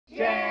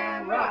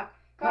Jamrock,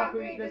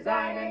 concrete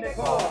design and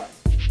decor.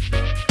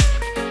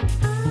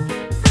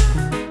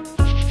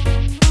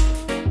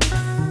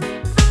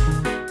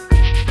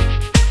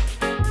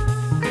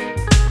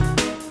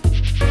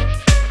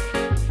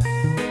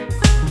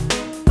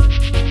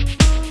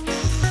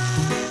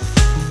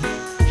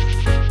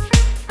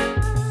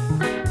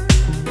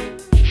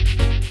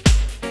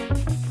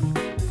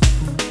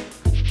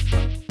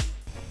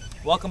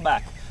 Welcome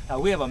back.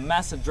 We have a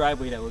massive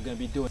driveway that we're going to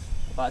be doing,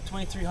 about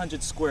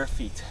 2,300 square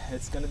feet.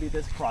 It's going to be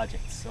this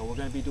project. So we're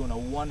going to be doing a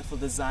wonderful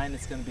design.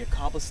 It's going to be a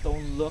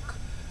cobblestone look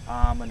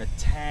and a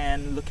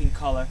tan looking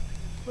color.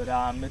 But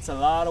it's a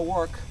lot of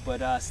work,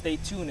 but stay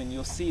tuned and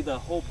you'll see the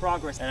whole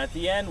progress. And at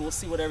the end, we'll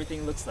see what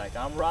everything looks like.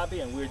 I'm Robbie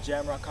and we're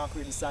Jamrock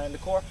Concrete Design and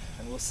Decor,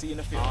 and we'll see you in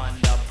the field.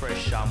 Under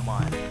pressure,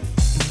 man.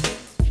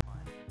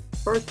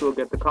 First, we'll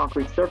get the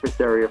concrete surface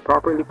area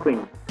properly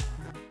cleaned.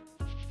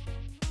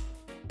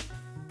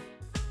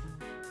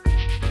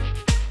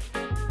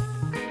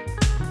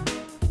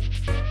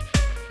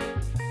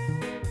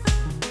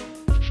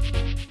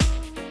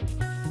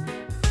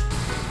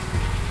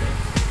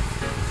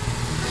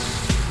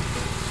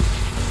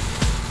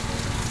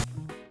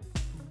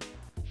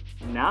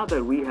 Now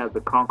that we have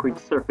the concrete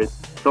surface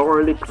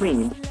thoroughly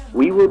cleaned,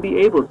 we will be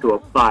able to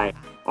apply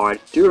our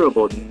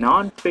durable,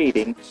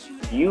 non-fading,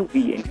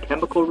 UV and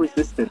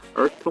chemical-resistant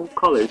earth tone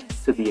colors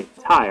to the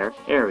entire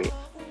area.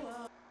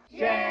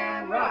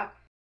 Jamrock.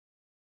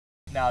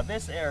 Now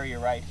this area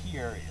right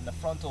here in the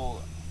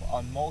frontal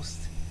on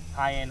most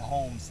high-end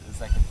homes is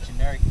like a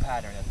generic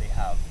pattern that they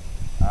have.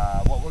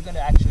 What we're going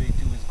to actually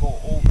do is go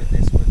over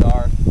this with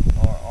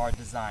our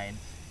design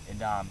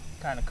and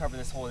kind of cover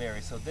this whole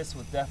area, so this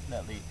will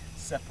definitely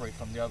separate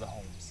from the other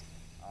homes.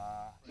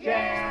 What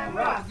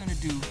we're going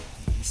to do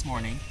this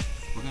morning,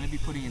 we're going to be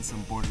putting in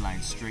some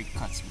borderline straight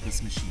cuts with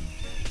this machine.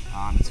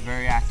 It's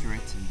very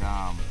accurate,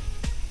 and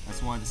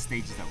that's one of the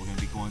stages that we're going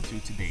to be going through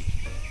today.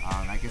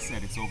 Like I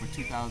said, it's over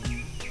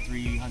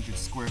 2,300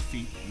 square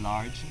feet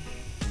large,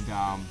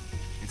 and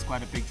it's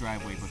quite a big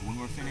driveway, but when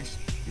we're finished,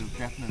 you'll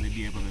definitely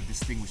be able to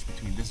distinguish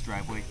between this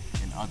driveway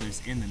and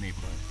others in the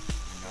neighborhood.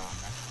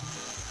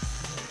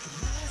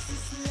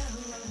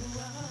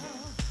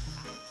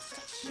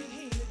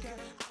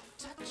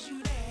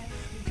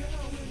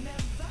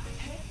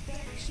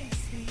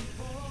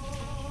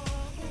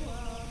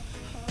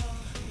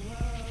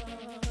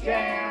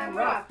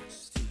 Jamrock.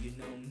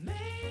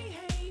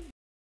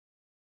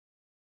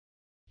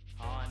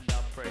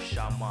 Under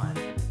pressure, man.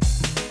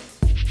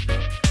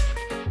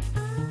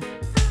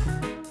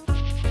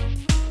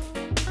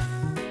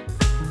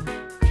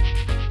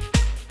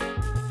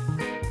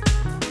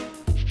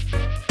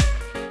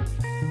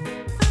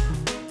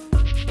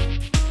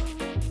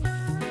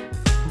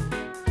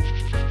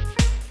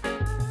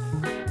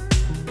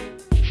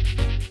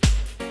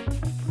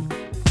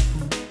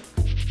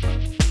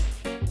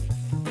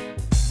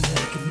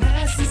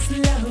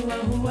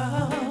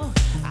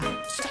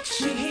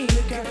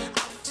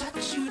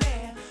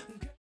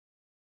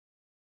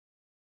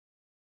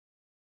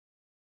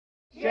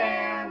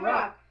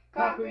 Jamrock,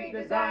 concrete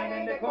design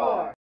and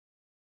decor.